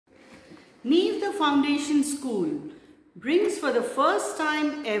Neevitan Foundation School brings for the first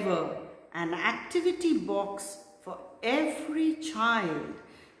time ever an activity box for every child.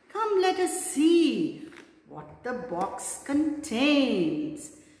 Come, let us see what the box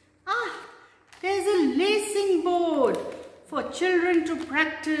contains. There's a lacing board for children to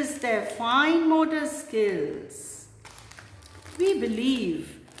practice their fine motor skills. We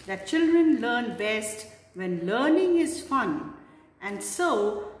believe that children learn best when learning is fun, and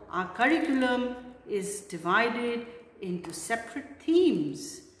so our curriculum is divided into separate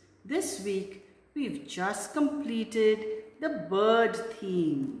themes. This week, we've just completed the bird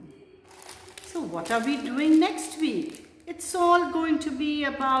theme. So what are we doing next week? It's all going to be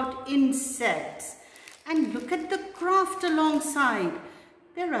about insects. And look at the craft alongside.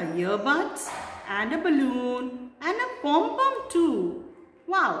 There are earbuds and a balloon and a pom-pom too.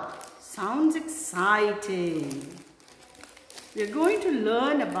 Wow, sounds exciting. We're going to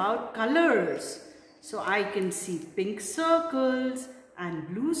learn about colors. So I can see pink circles and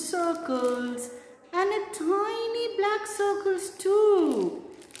blue circles and a tiny black circles too.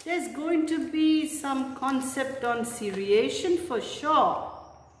 There's going to be some concept on seriation for sure.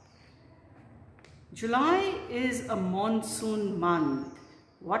 July is a monsoon month.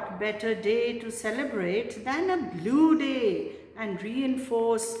 What better day to celebrate than a blue day and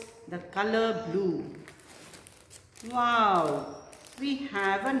reinforce the color blue. Wow, we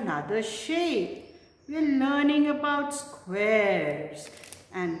have another shape. We're learning about squares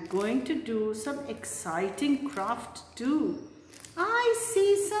and going to do some exciting craft too. I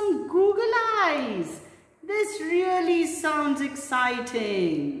see some Google eyes. This really sounds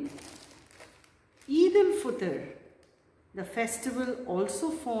exciting. Eid al-Fitr, the festival also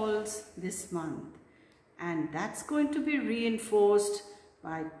falls this month, and that's going to be reinforced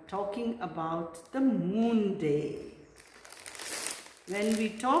by talking about the moon day. When we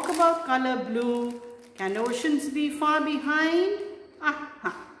talk about color blue, can oceans be far behind?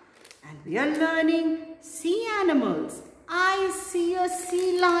 And we are learning sea animals. I see a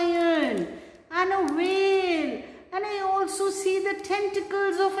sea lion and a whale, and I also see the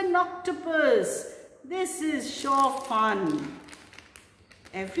tentacles of an octopus. This is sure fun.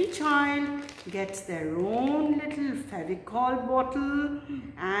 Every child gets their own little Fevicol bottle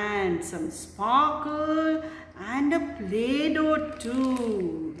and some sparkle and a Play-Doh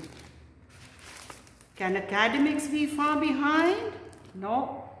too. Can academics be far behind?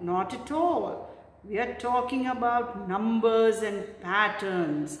 No, not at all. We are talking about numbers and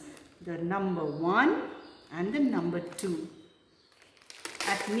patterns. The number 1 and the number 2.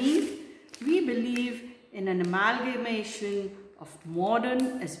 At Neev, we believe in an amalgamation of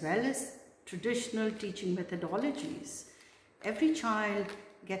modern as well as traditional teaching methodologies. Every child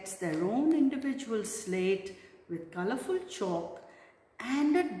gets their own individual slate with colorful chalk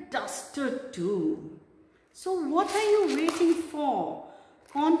and a duster too. So what are you waiting for?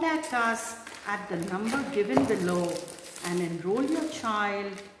 Contact us at the number given below and enroll your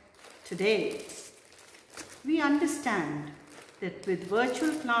child today. We understand that with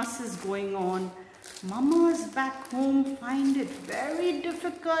virtual classes going on, mamas back home find it very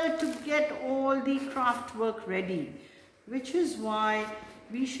difficult to get all the craft work ready, which is why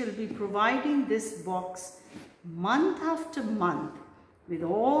we shall be providing this box month after month with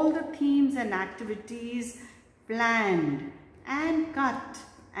all the themes and activities planned and cut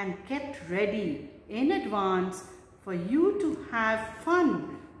and kept ready in advance for you to have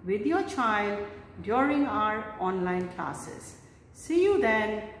fun with your child during our online classes. See you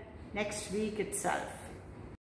then next week itself.